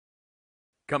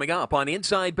Coming up on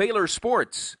Inside Baylor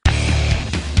Sports.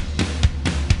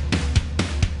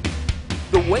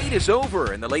 The wait is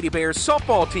over, and the Lady Bears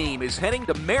softball team is heading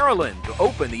to Maryland to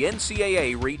open the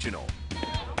NCAA Regional.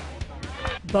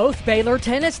 Both Baylor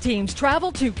tennis teams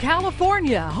travel to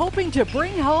California, hoping to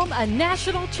bring home a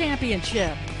national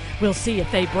championship. We'll see if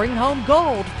they bring home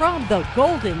gold from the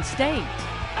Golden State.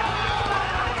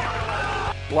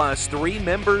 Plus, 3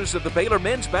 members of the Baylor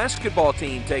men's basketball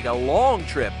team take a long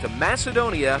trip to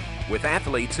Macedonia with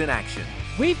athletes in action.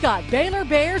 We've got Baylor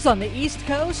Bears on the East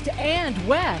Coast and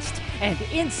West, and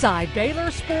Inside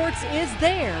Baylor Sports is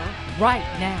there right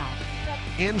now.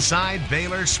 Inside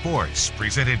Baylor Sports,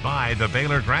 presented by the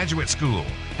Baylor Graduate School,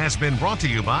 has been brought to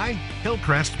you by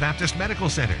Hillcrest Baptist Medical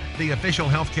Center, the official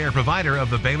healthcare provider of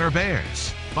the Baylor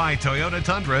Bears. By Toyota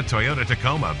Tundra, Toyota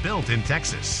Tacoma, built in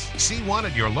Texas. See one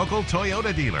at your local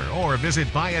Toyota dealer or visit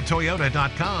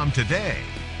buyatoyota.com today.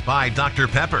 By Dr.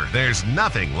 Pepper, there's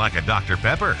nothing like a Dr.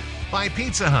 Pepper. By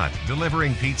Pizza Hut,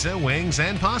 delivering pizza, wings,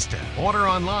 and pasta. Order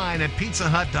online at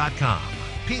pizzahut.com.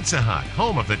 Pizza Hut,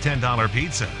 home of the $10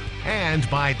 pizza. And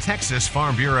by Texas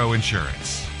Farm Bureau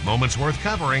Insurance. Moments worth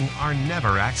covering are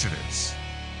never accidents.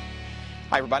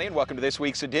 Hi, everybody, and welcome to this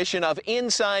week's edition of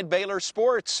Inside Baylor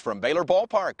Sports. From Baylor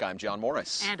Ballpark, I'm John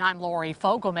Morris. And I'm Lori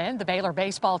Fogelman. The Baylor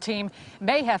baseball team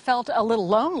may have felt a little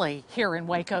lonely here in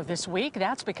Waco this week.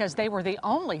 That's because they were the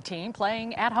only team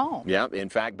playing at home. Yeah, in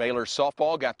fact, Baylor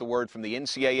softball got the word from the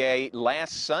NCAA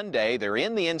last Sunday. They're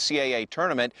in the NCAA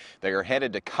tournament. They are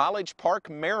headed to College Park,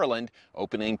 Maryland,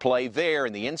 opening play there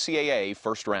in the NCAA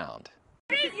first round.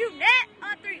 BU net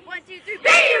on 3, 1, 2, 3.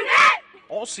 BU net!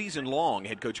 All season long,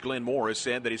 head coach Glenn Morris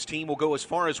said that his team will go as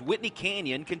far as Whitney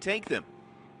Canyon can take them.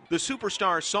 The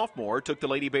superstar sophomore took the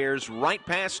Lady Bears right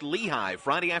past Lehigh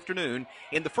Friday afternoon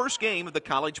in the first game of the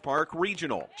College Park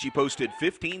Regional. She posted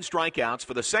 15 strikeouts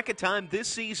for the second time this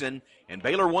season, and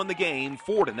Baylor won the game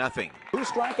 4-0. 2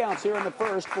 strikeouts here in the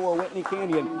first for Whitney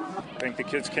Canyon. I think the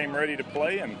kids came ready to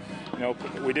play, and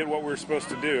we did what we were supposed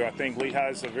to do. I think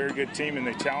Lehigh's a very good team, and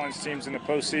they challenge teams in the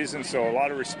postseason, so a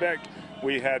lot of respect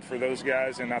we had for those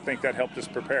guys, and I think that helped us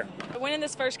prepare. Winning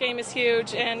this first game is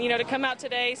huge, and to come out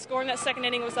today, scoring that second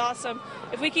inning was awesome.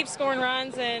 If we keep scoring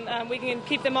runs and we can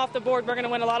keep them off the board, we're going to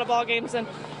win a lot of ball games, and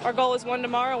our goal is 1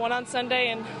 tomorrow, 1 on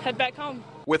Sunday, and head back home.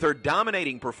 With her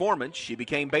dominating performance, she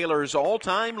became Baylor's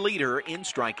all-time leader in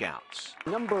strikeouts.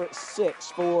 Number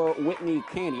 6 for Whitney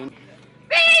Canyon.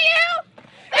 BU!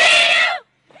 BU!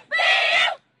 BU!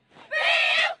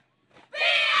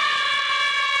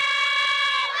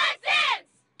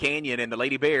 Canyon and the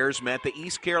Lady Bears met the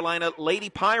East Carolina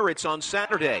Lady Pirates on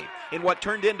Saturday in what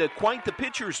turned into quite the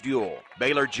pitcher's duel.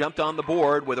 Baylor jumped on the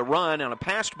board with a run on a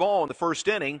passed ball in the first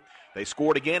inning. They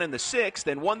scored again in the 6th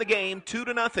and won the game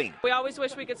 2-0. We always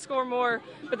wish we could score more,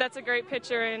 but that's a great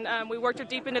pitcher, and we worked her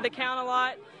deep into the count a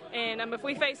lot. And if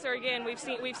we face her again, we've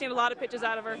seen a lot of pitches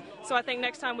out of her. So I think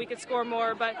next time we could score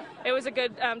more. But it was a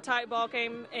good tight ball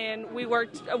game, and we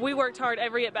worked hard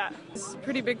every at bat. It's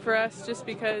pretty big for us just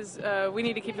because we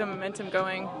need to keep the momentum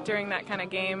going during that kind of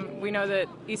game. We know that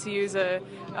ECU is a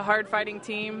hard fighting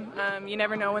team. You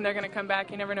never know when they're going to come back.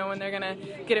 You never know when they're going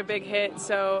to get a big hit.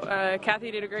 So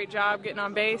Kathy did a great job getting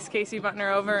on base. Casey bunting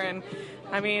her over, and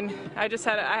I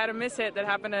had a miss hit that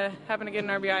happened to get an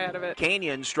RBI out of it.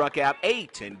 Canyon struck out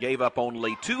 8 and gave up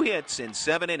only 2 hits in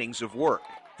 7 innings of work.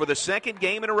 For the second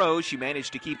game in a row, she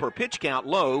managed to keep her pitch count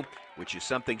low, which is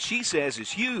something she says is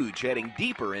huge heading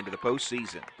deeper into the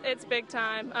postseason. It's big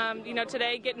time.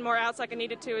 Today getting more outs like I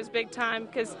needed to is big time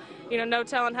because, no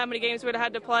telling how many games we'd have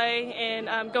had to play.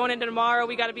 And going into tomorrow,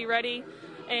 we got to be ready.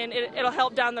 And it'll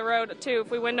help down the road, too.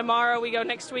 If we win tomorrow, we go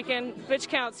next weekend. Pitch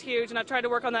count's huge, and I tried to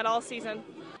work on that all season.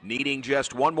 Needing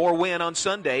just one more win on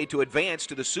Sunday to advance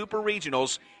to the Super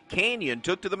Regionals, Canyon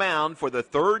took to the mound for the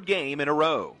 3rd game in a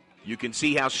row. You can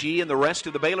see how she and the rest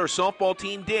of the Baylor softball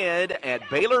team did at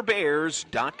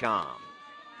BaylorBears.com.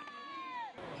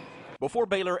 Before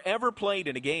Baylor ever played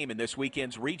in a game in this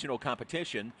weekend's regional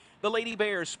competition, the Lady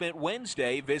Bears spent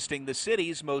Wednesday visiting the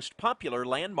city's most popular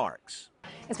landmarks.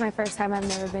 It's my first time. I've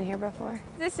never been here before.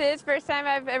 This is first time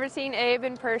I've ever seen Abe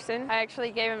in person. I actually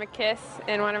gave him a kiss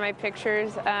in one of my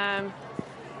pictures.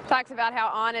 Talks about how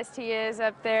honest he is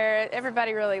up there.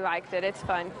 Everybody really liked it. It's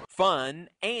fun. Fun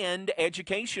and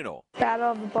educational.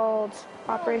 Battle of the Bulge,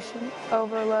 Operation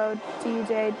Overload,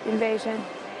 DJ Invasion.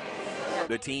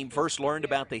 The team first learned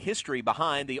about the history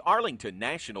behind the Arlington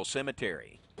National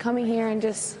Cemetery. Coming here and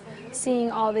just seeing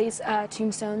all these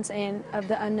tombstones and of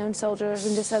the unknown soldiers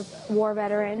and just of war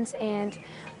veterans, and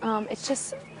it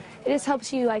just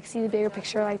helps you see the bigger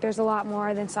picture. There's a lot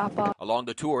more than softball. Along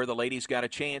the tour, the ladies got a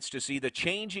chance to see the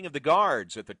changing of the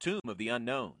guards at the Tomb of the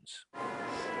Unknowns.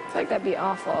 feel like that'd be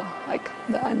awful, like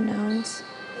the unknowns.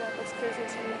 Yeah, that's crazy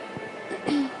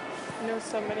to me. I know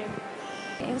so many.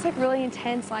 It was like really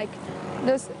intense. Like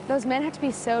those men have to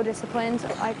be so disciplined.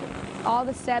 Like all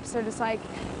the steps are just like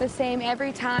the same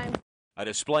every time. A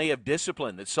display of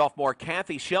discipline that sophomore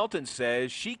Kathy Shelton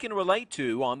says she can relate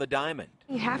to on the diamond.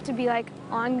 You have to be like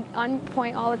on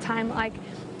point all the time. Like,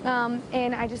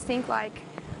 and I just think like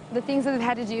the things that they've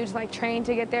had to do to like train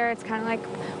to get there, it's kind of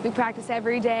like we practice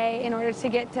every day in order to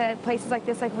get to places like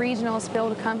this, like regionals, to be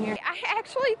able to come here. I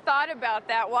actually thought about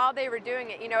that while they were doing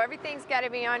it. You know, everything's got to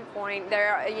be on point.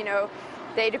 They're, you know,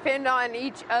 they depend on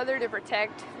each other to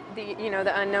protect the, you know,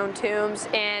 the unknown tombs.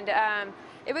 And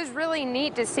it was really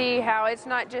neat to see how it's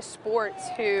not just sports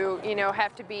who, you know,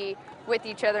 have to be with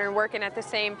each other and working at the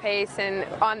same pace and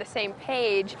on the same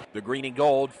page. The green and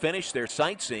gold finished their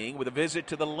sightseeing with a visit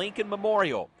to the Lincoln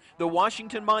Memorial, the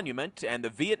Washington Monument, and the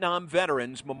Vietnam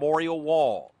Veterans Memorial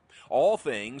Wall. All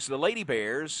things the Lady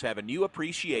Bears have a new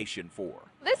appreciation for.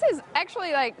 This is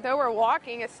actually, like, though we're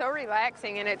walking, it's so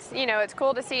relaxing, and it's, you know, it's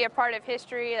cool to see a part of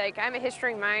history. Like, I'm a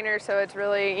history minor, so it's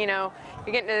really, you know,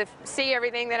 you're getting to see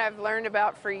everything that I've learned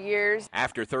about for years.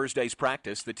 After Thursday's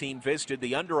practice, the team visited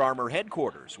the Under Armour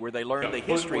headquarters, where they learned the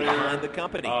history behind the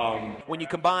company. When you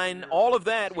combine all of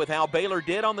that with how Baylor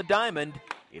did on the diamond,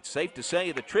 it's safe to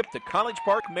say the trip to College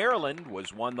Park, Maryland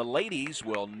was one the ladies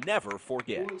will never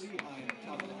forget.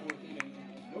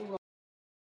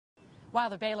 While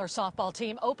the Baylor softball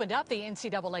team opened up the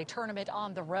NCAA tournament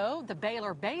on the road, the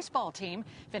Baylor baseball team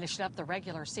finished up the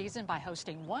regular season by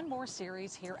hosting one more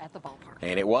series here at the ballpark.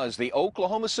 And it was the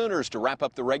Oklahoma Sooners to wrap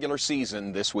up the regular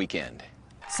season this weekend.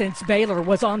 Since Baylor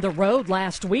was on the road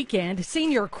last weekend,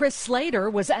 senior Chris Slater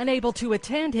was unable to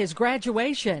attend his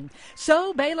graduation.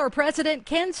 So Baylor President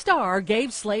Ken Starr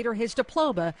gave Slater his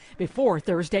diploma before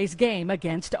Thursday's game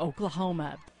against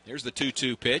Oklahoma. Here's the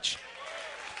 2-2 pitch.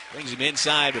 Brings him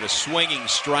inside with a swinging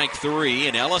strike three,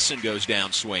 and Ellison goes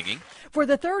down swinging. For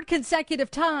the third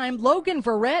consecutive time, Logan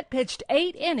Verrett pitched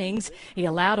 8 innings. He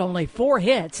allowed only 4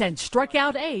 hits and struck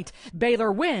out 8.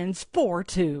 Baylor wins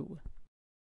 4-2.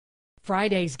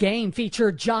 Friday's game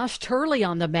featured Josh Turley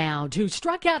on the mound, who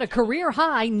struck out a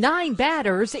career-high 9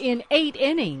 batters in 8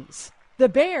 innings. The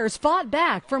Bears fought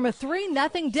back from a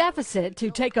 3-0 deficit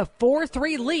to take a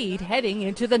 4-3 lead heading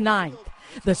into the 9th.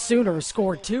 The Sooners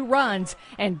scored 2 runs,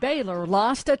 and Baylor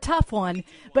lost a tough one,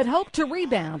 but hoped to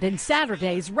rebound in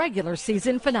Saturday's regular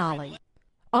season finale.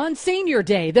 On Senior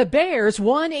Day, the Bears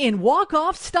won in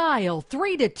walk-off style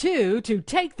 3-2 to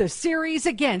take the series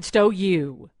against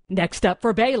OU. Next up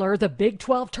for Baylor, the Big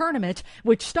 12 tournament,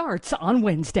 which starts on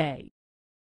Wednesday.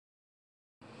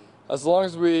 As long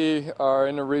as we are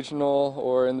in a regional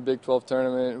or in the Big 12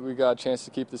 tournament, we got a chance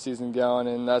to keep the season going,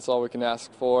 and that's all we can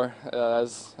ask for.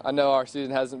 As I know our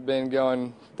season hasn't been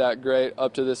going that great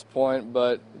up to this point,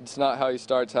 but it's not how you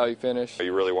start, it's how you finish.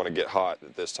 You really want to get hot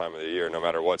at this time of the year. No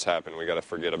matter what's happened, we got to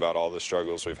forget about all the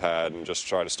struggles we've had and just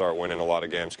try to start winning a lot of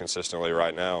games consistently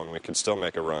right now, and we can still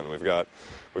make a run. We've got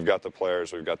the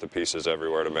players, we've got the pieces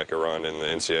everywhere to make a run in the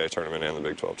NCAA tournament and the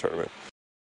Big 12 tournament.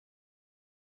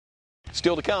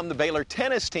 Still to come, the Baylor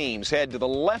tennis teams head to the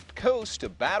left coast to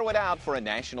battle it out for a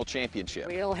national championship.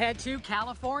 We'll head to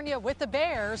California with the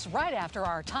Bears right after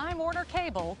our Time Warner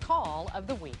Cable Call of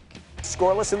the Week.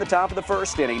 Scoreless in the top of the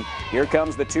first inning. Here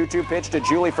comes the 2-2 pitch to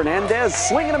Julie Fernandez.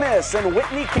 Swing and a miss, and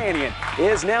Whitney Canyon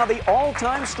is now the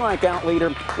all-time strikeout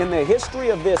leader in the history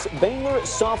of this Baylor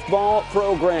softball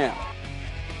program.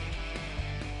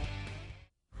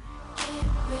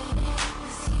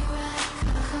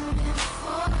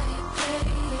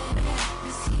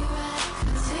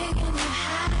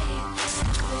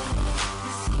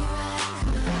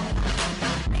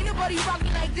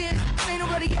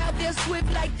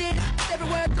 Swift like this,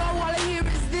 everywhere I go, all I hear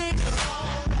is this.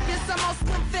 Yes, I must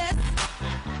confess.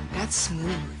 That's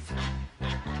smooth.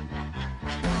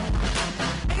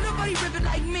 Ain't nobody ripping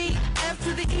like me. F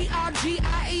to the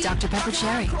E-R-G-I-E. Dr. Pepper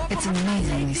Cherry, it's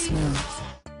amazingly smooth.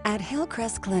 At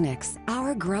Hillcrest Clinics,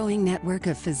 our growing network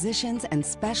of physicians and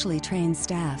specially trained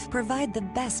staff provide the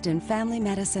best in family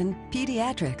medicine,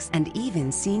 pediatrics, and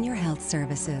even senior health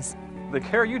services. The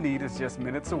care you need is just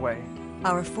minutes away.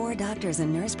 Our 4 doctors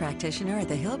and nurse practitioner at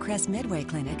the Hillcrest Midway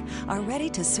Clinic are ready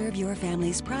to serve your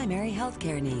family's primary health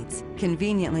care needs.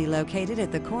 Conveniently located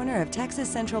at the corner of Texas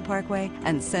Central Parkway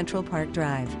and Central Park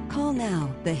Drive. Call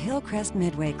now, the Hillcrest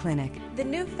Midway Clinic. The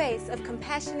new face of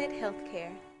compassionate healthcare.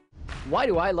 Why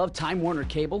do I love Time Warner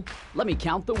Cable? Let me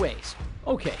count the ways.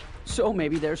 Okay, so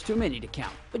maybe there's too many to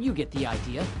count, but you get the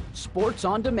idea. Sports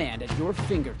on demand at your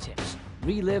fingertips.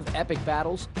 Relive epic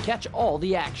battles, catch all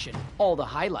the action, all the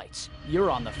highlights. You're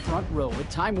on the front row with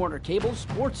Time Warner Cable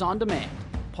Sports on Demand.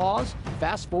 pause,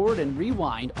 fast forward, and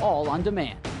rewind all on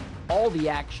demand. All the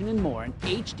action and more in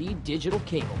HD digital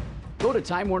cable. Go to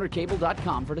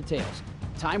TimeWarnerCable.com for details.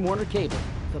 Time Warner Cable,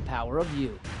 the power of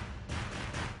you.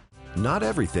 Not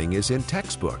everything is in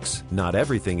textbooks. Not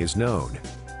everything is known.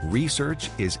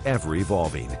 Research is ever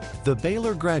evolving. The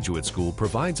Baylor Graduate School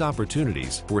provides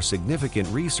opportunities for significant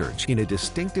research in a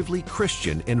distinctively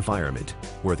Christian environment,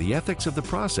 where the ethics of the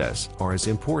process are as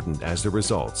important as the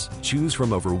results. Choose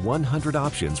from over 100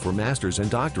 options for masters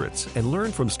and doctorates, and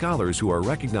learn from scholars who are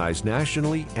recognized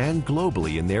nationally and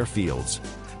globally in their fields.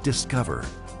 Discover,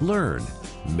 learn,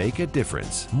 make a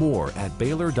difference. More at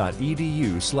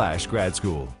baylor.edu/grad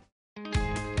school.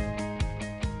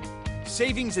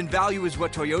 Savings and value is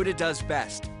what Toyota does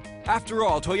best. After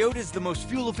all, Toyota is the most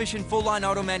fuel-efficient full-line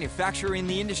auto manufacturer in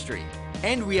the industry.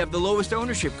 And we have the lowest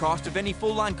ownership cost of any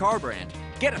full-line car brand.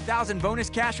 Get $1,000 bonus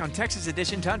cash on Texas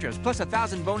Edition Tundras, plus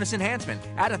 $1,000 bonus enhancement.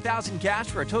 Add $1,000 cash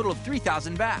for a total of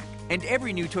 $3,000 back. And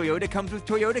every new Toyota comes with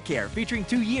Toyota Care, featuring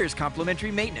 2 years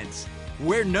complimentary maintenance.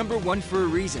 We're #1 for a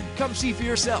reason. Come see for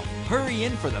yourself. Hurry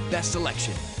in for the best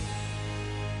selection.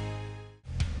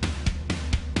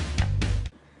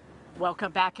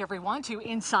 Welcome back, everyone, to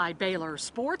Inside Baylor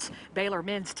Sports. Baylor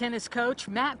men's tennis coach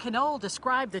Matt Knoll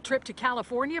described the trip to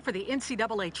California for the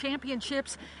NCAA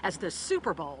championships as the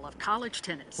Super Bowl of college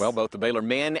tennis. Well, both the Baylor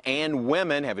men and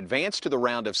women have advanced to the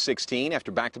round of 16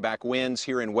 after back-to-back wins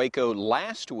here in Waco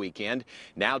last weekend.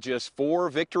 Now just 4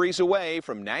 victories away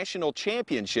from national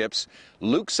championships.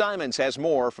 Luke Simons has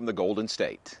more from the Golden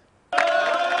State.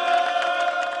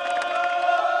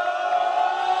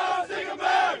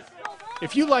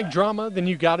 If you like drama, then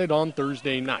you got it on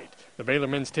Thursday night. The Baylor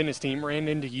men's tennis team ran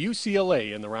into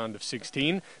UCLA in the round of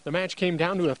 16. The match came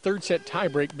down to a third-set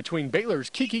tiebreak between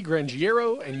Baylor's Kiki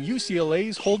Grangiero and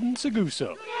UCLA's Holden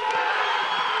Seguso.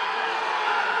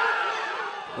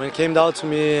 When it came down to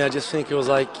me, I just think it was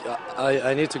like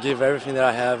I need to give everything that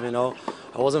I have, you know.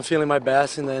 I wasn't feeling my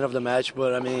best in the end of the match,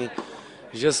 but, I mean,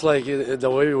 it's just like the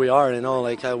way we are, you know,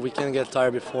 like we can't get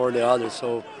tired before the others,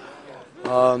 so...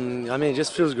 I mean, it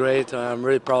just feels great. I'm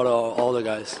really proud of all the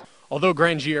guys. Although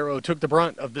Grangiero took the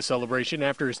brunt of the celebration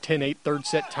after his 10-8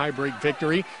 third-set tiebreak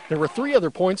victory, there were 3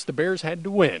 other points the Bears had to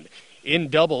win. In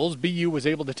doubles, BU was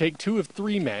able to take 2 of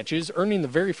 3 matches, earning the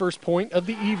very first point of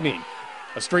the evening.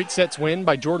 A straight sets win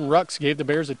by Jordan Rux gave the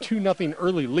Bears a 2-0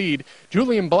 early lead.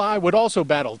 Julian Bly would also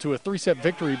battle to a 3-set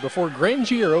victory before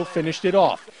Grangiero finished it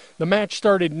off. The match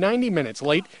started 90 minutes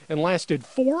late and lasted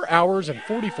 4 hours and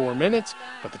 44 minutes,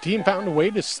 but the team found a way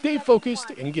to stay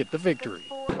focused and get the victory.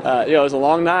 It was a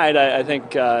long night. I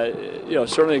think,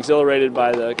 certainly exhilarated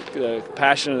by the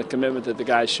passion and the commitment that the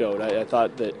guys showed. I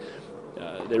thought that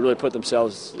they really put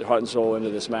themselves, heart and soul, into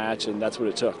this match, and that's what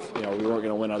it took. We weren't going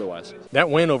to win otherwise. That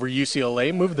win over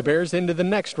UCLA moved the Bears into the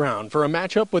next round for a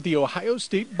matchup with the Ohio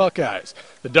State Buckeyes.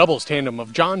 The doubles tandem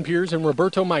of John Pierce and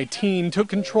Roberto Maitin took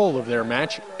control of their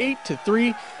match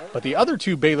 8-3, but the other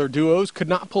 2 Baylor duos could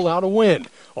not pull out a win.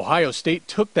 Ohio State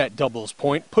took that doubles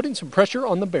point, putting some pressure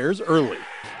on the Bears early.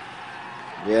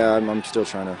 Yeah, I'm still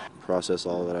trying to process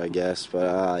all of it, I guess,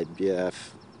 but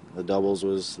The doubles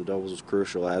was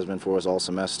crucial. It has been for us all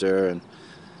semester, and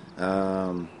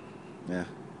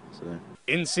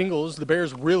In singles, the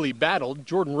Bears really battled.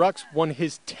 Jordan Rux won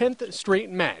his 10th straight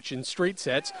match in straight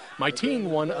sets. Maitin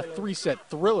won a 3-set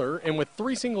thriller, and with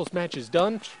 3 singles matches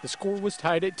done, the score was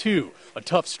tied at 2. A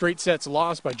tough straight sets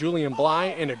loss by Julian Bly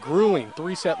and a grueling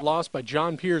 3-set loss by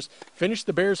John Pierce finished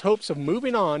the Bears' hopes of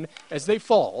moving on as they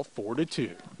fall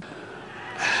 4-2.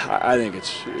 I think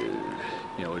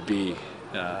it would be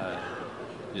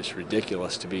just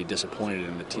ridiculous to be disappointed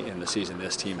in the season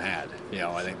this team had.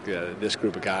 I think this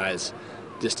group of guys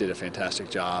just did a fantastic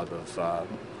job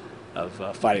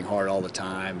of fighting hard all the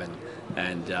time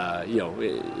and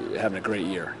having a great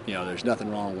year. There's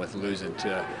nothing wrong with losing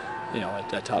to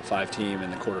a top 5 team in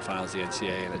the quarterfinals of the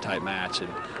NCAA in a tight match, and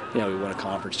we won a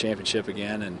conference championship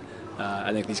again, and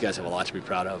I think these guys have a lot to be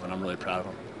proud of, and I'm really proud of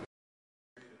them.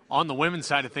 On the women's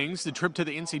side of things, the trip to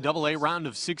the NCAA round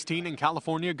of 16 in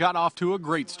California got off to a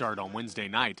great start on Wednesday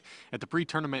night. At the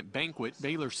pre-tournament banquet,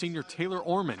 Baylor senior Taylor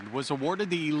Ormond was awarded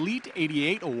the Elite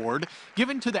 88 award,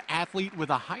 given to the athlete with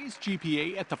the highest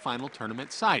GPA at the final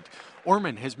tournament site.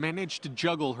 Ormond has managed to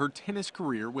juggle her tennis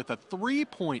career with a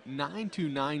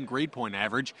 3.929 grade point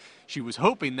average. She was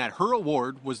hoping that her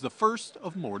award was the first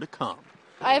of more to come.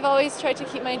 I've always tried to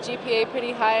keep my GPA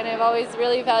pretty high, and I've always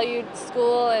really valued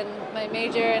school and my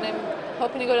major, and I'm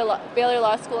hoping to go to Baylor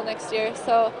Law School next year.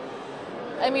 So,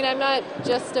 I'm not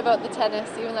just about the tennis,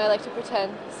 even though I like to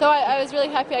pretend. So I was really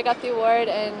happy I got the award,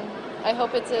 and I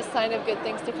hope it's a sign of good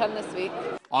things to come this week.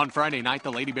 On Friday night,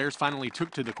 the Lady Bears finally took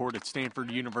to the court at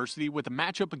Stanford University with a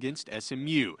matchup against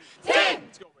SMU.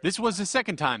 This was the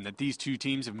second time that these two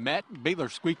teams have met. Baylor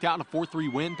squeaked out a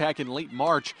 4-3 win back in late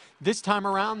March. This time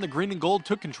around, the Green and Gold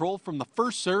took control from the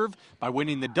first serve by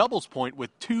winning the doubles point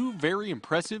with two very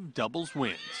impressive doubles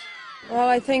wins. Well,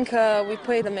 I think we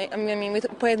played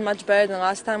much better than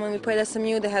last time when we played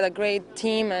SMU. They had a great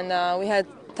team, and we had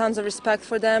tons of respect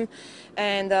for them.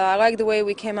 And I like the way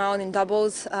we came out in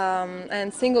doubles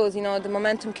and singles. You know, the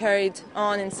momentum carried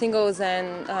on in singles,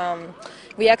 and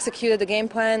we executed the game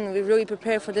plan. We really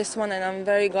prepared for this one, and I'm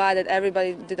very glad that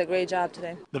everybody did a great job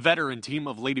today. The veteran team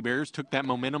of Lady Bears took that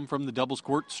momentum from the doubles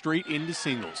court straight into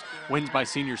singles. Wins by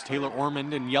seniors Taylor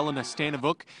Ormond and Jelena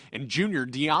Stanivuk and junior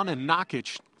Diana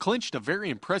Nakic clinched a very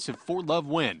impressive 4-love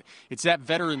win. It's that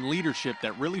veteran leadership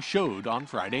that really showed on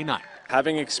Friday night.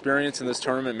 Having experience in this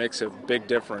tournament makes a big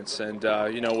difference, and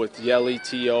you know, with Yeli,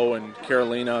 T.O., and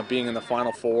Carolina being in the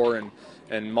Final Four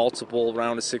and multiple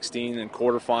round of 16 and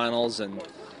quarterfinals and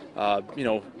you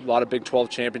know, a lot of Big 12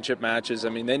 championship matches. I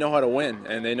mean, they know how to win,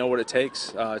 and they know what it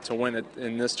takes to win it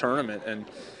in this tournament, and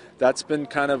that's been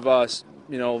kind of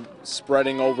you know,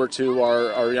 spreading over to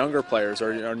our younger players,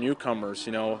 our newcomers.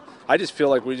 You know, I just feel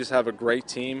like we just have a great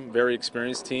team, very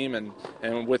experienced team,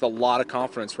 and with a lot of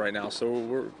confidence right now. So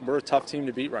we're a tough team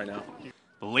to beat right now.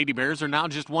 The Lady Bears are now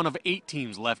just one of 8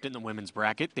 teams left in the women's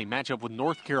bracket. They match up with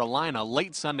North Carolina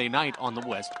late Sunday night on the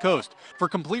West Coast. For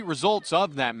complete results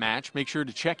of that match, make sure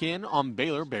to check in on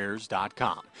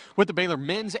BaylorBears.com. With the Baylor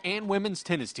men's and women's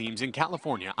tennis teams in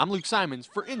California, I'm Luke Simons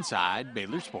for Inside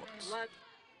Baylor Sports.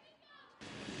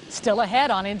 Still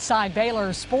ahead on Inside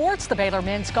Baylor Sports, the Baylor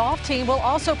men's golf team will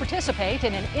also participate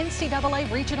in an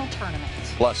NCAA regional tournament.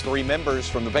 Plus, 3 members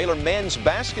from the Baylor men's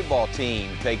basketball team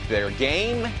take their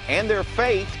game and their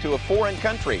faith to a foreign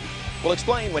country. We'll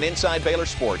explain when Inside Baylor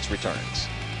Sports returns.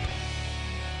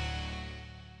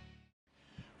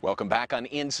 Welcome back on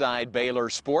Inside Baylor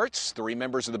Sports. 3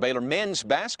 members of the Baylor men's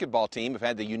basketball team have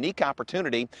had the unique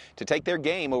opportunity to take their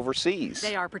game overseas.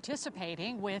 They are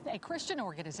participating with a Christian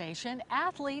organization,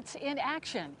 Athletes in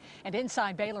Action. And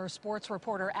Inside Baylor Sports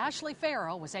reporter Ashley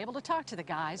Farrell was able to talk to the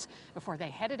guys before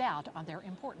they headed out on their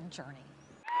important journey.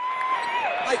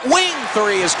 Wing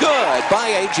 3 is good by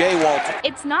A.J. Walton.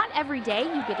 It's not every day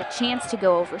you get a chance to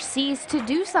go overseas to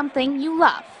do something you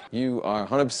love. You are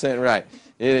 100% right.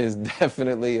 It is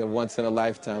definitely a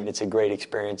once-in-a-lifetime. It's a great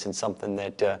experience and something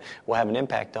that will have an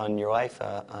impact on your life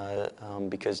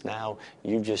because now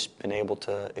you've just been able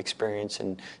to experience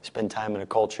and spend time in a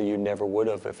culture you never would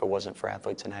have if it wasn't for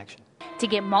Athletes in Action. To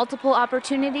get multiple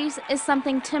opportunities is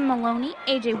something Tim Maloney,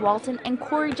 A.J. Walton, and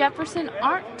Corey Jefferson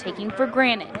aren't taking for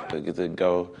granted. I get to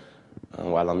go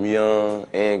while I'm young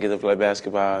and get to play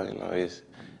basketball, you know,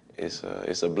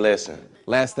 it's a blessing.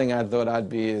 Last thing I thought I'd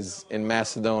be is in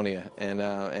Macedonia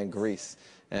and Greece,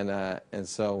 and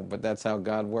so, but that's how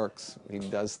God works. He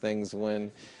does things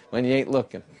when you ain't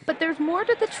looking. But there's more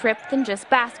to the trip than just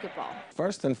basketball.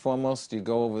 First and foremost, you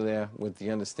go over there with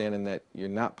the understanding that you're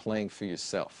not playing for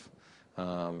yourself.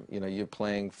 You know, you're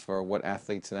playing for what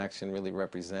Athletes in Action really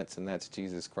represents, and that's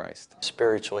Jesus Christ.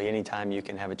 Spiritually, anytime you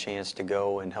can have a chance to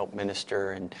go and help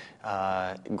minister and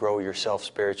grow yourself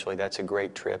spiritually, that's a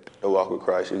great trip. The walk with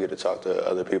Christ, you get to talk to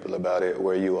other people about it,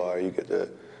 where you are. You get to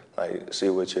see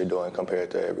what you're doing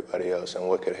compared to everybody else and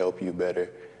what could help you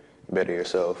better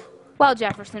yourself. While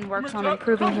Jefferson works on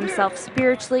improving himself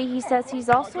spiritually, he says he's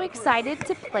also excited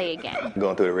to play again.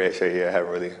 Going through the redshirt year, I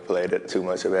haven't really played too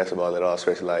much of basketball at all,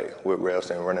 especially like with refs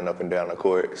and running up and down the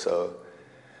court. So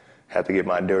I have to get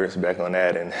my endurance back on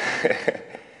that.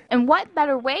 And what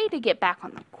better way to get back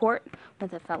on the court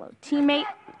with a fellow teammate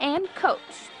and coach?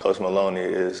 Coach Maloney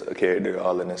is a character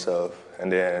all in himself.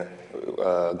 And then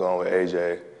going with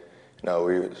AJ, you know,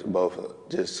 we both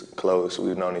just close.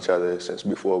 We've known each other since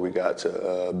before we got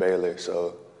to Baylor,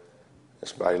 so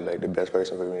it's probably like the best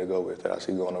person for me to go with that I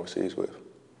see going overseas with.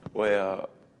 Well,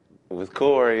 with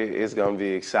Corey, it's gonna be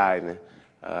exciting.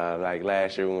 Like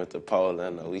last year we went to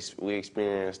Poland. We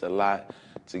experienced a lot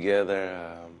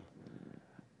together.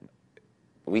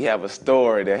 We have a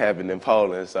story that happened in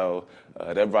Poland, so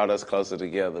that brought us closer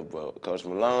together. But Coach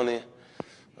Maloney,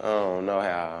 I don't know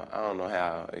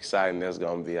how exciting that's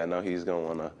gonna be. I know he's gonna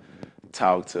wanna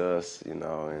talk to us, you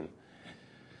know, and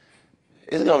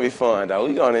it's gonna be fun though.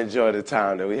 We're gonna enjoy the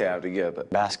time that we have together.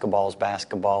 Basketball's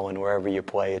basketball, and wherever you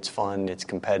play, it's fun, it's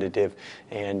competitive,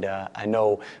 and I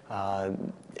know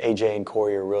AJ and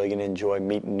Corey are really gonna enjoy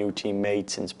meeting new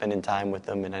teammates and spending time with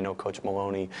them, and I know Coach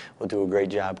Maloney will do a great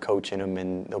job coaching them,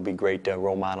 and they'll be great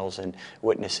role models and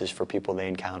witnesses for people they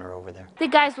encounter over there. The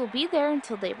guys will be there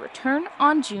until they return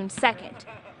on June 2nd.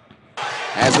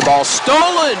 Has the ball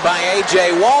stolen by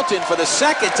A.J. Walton for the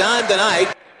second time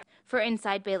tonight. For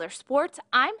Inside Baylor Sports,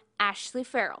 I'm Ashley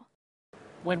Farrell.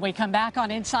 When we come back on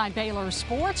Inside Baylor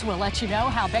Sports, we'll let you know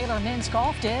how Baylor men's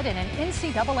golf did in an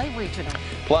NCAA regional.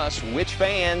 Plus, which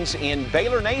fans in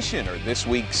Baylor Nation are this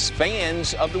week's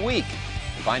Fans of the Week?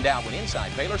 Find out when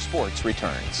Inside Baylor Sports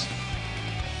returns.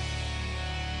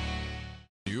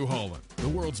 New Holland, the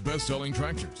world's best-selling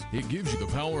tractors. It gives you the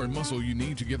power and muscle you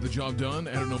need to get the job done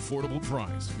at an affordable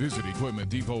price. Visit Equipment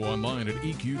Depot online at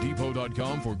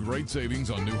eqdepot.com for great savings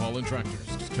on New Holland tractors.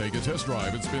 Take a test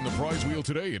drive and spin the prize wheel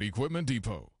today at Equipment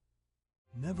Depot.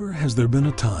 Never has there been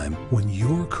a time when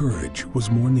your courage was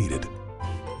more needed.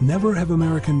 Never have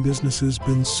American businesses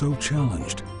been so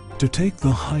challenged to take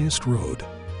the highest road,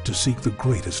 to seek the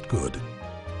greatest good.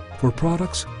 For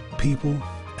products, people,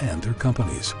 and their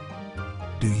companies.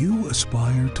 Do you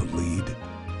aspire to lead?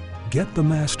 Get the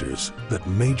masters that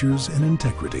majors in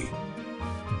integrity.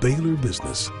 Baylor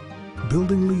Business,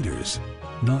 building leaders,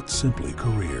 not simply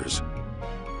careers.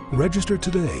 Register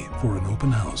today for an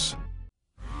open house.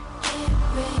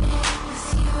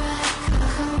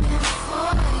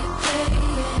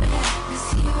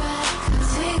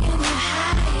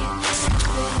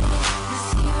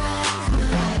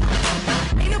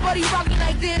 Ain't nobody rocking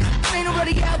like this. Ain't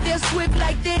nobody out there swift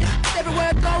like this. Everywhere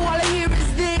I go, all I hear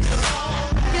is this.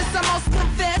 Yes, I must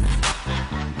confess.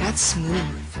 That's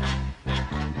smooth.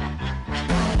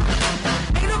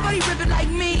 Ain't nobody ripping like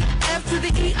me. F to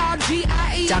the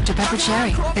E-R-G-I-E. Dr. Pepper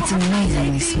Cherry. It's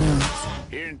amazingly smooth.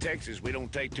 Here in Texas, we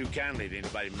don't take too kindly to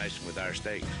anybody messing with our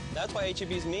steaks. That's why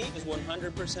H-E-B's meat is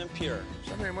 100% pure.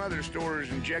 Some of them other stores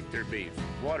inject their beef,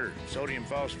 water, sodium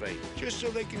phosphate, just so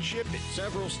they can ship it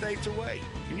several states away.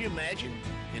 Can you imagine?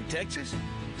 In Texas?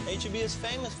 H-E-B is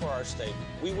famous for our steak.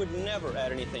 We would never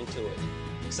add anything to it,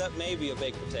 except maybe a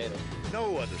baked potato.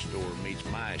 No other store meets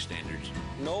my standards.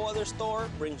 No other store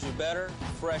brings you better,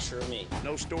 fresher meat.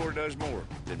 No store does more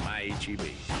than my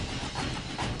H-E-B.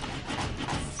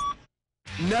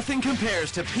 Nothing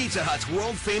compares to Pizza Hut's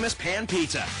world-famous pan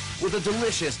pizza. With a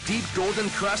delicious, deep golden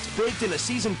crust baked in a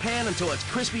seasoned pan until it's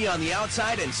crispy on the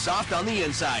outside and soft on the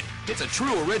inside. It's a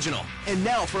true original. And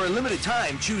now, for a limited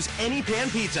time, choose any pan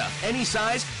pizza, any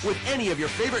size, with any of your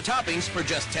favorite toppings for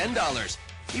just $10.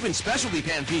 Even specialty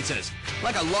pan pizzas,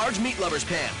 like a large meat lover's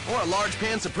pan or a large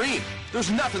pan supreme.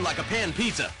 There's nothing like a pan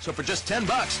pizza, so for just $10,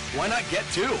 why not get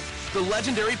two? The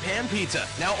legendary pan pizza,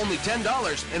 now only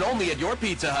 $10 and only at your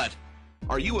Pizza Hut.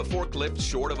 Are you a forklift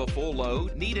short of a full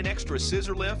load? Need an extra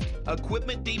scissor lift?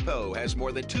 Equipment Depot has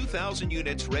more than 2,000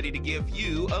 units ready to give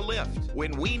you a lift.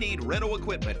 When we need rental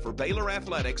equipment for Baylor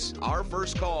Athletics, our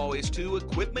first call is to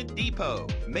Equipment Depot.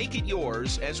 Make it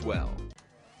yours as well.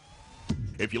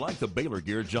 If you like the Baylor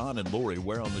gear John and Lori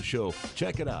wear on the show,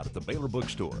 check it out at the Baylor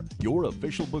Bookstore, your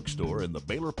official bookstore in the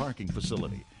Baylor parking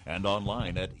facility, and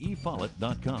online at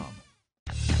efollett.com.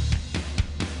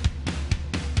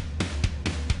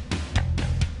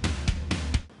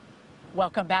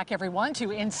 Welcome back, everyone,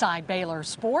 to Inside Baylor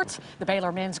Sports. The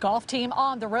Baylor men's golf team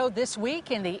on the road this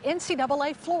week in the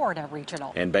NCAA Florida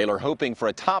Regional. And Baylor hoping for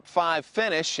a top 5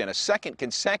 finish and a second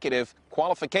consecutive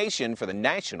qualification for the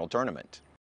national tournament.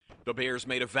 The Bears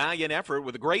made a valiant effort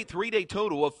with a great 3-day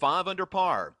total of 5 under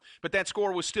par. But that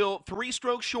score was still 3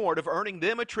 strokes short of earning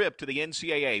them a trip to the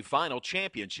NCAA final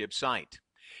championship site.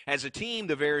 As a team,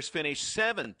 the Bears finished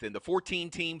 7th in the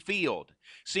 14-team field.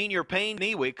 Senior Payne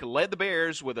Newick led the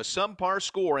Bears with a subpar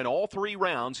score in all 3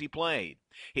 rounds he played.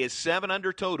 His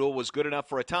 7-under total was good enough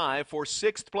for a tie for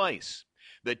 6th place.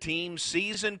 The team's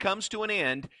season comes to an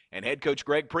end, and head coach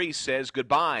Greg Priest says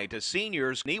goodbye to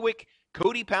seniors Newick,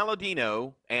 Cody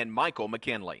Palladino, and Michael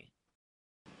McKinley.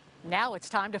 Now it's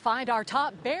time to find our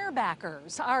top Bear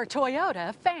backers, our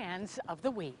Toyota Fans of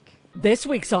the Week. This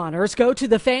week's honors go to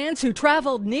the fans who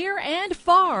traveled near and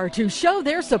far to show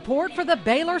their support for the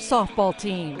Baylor softball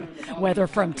team. Whether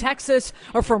from Texas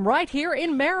or from right here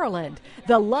in Maryland,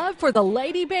 the love for the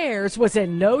Lady Bears was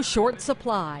in no short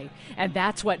supply. And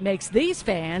that's what makes these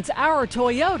fans our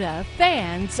Toyota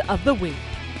Fans of the Week.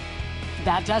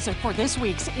 That does it for this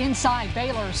week's Inside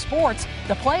Baylor Sports.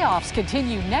 The playoffs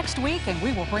continue next week, and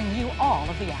we will bring you all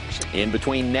of the action. In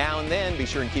between now and then, be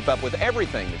sure and keep up with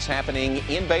everything that's happening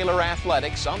in Baylor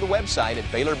athletics on the website at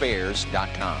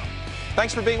BaylorBears.com.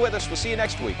 Thanks for being with us. We'll see you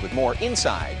next week with more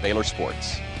Inside Baylor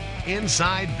Sports.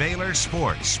 Inside Baylor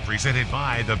Sports, presented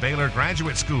by the Baylor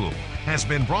Graduate School, has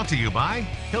been brought to you by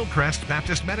Hillcrest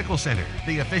Baptist Medical Center,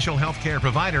 the official healthcare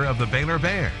provider of the Baylor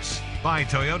Bears. By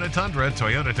Toyota Tundra,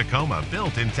 Toyota Tacoma,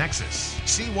 built in Texas.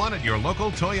 See one at your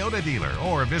local Toyota dealer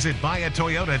or visit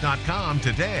buyatoyota.com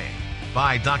today.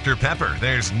 By Dr. Pepper,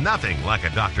 there's nothing like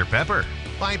a Dr. Pepper.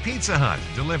 By Pizza Hut,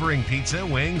 delivering pizza,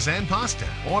 wings, and pasta.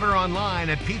 Order online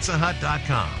at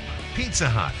pizzahut.com. Pizza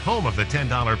Hut, home of the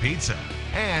 $10 pizza.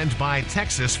 And by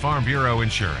Texas Farm Bureau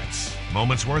Insurance.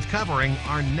 Moments worth covering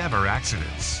are never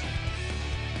accidents.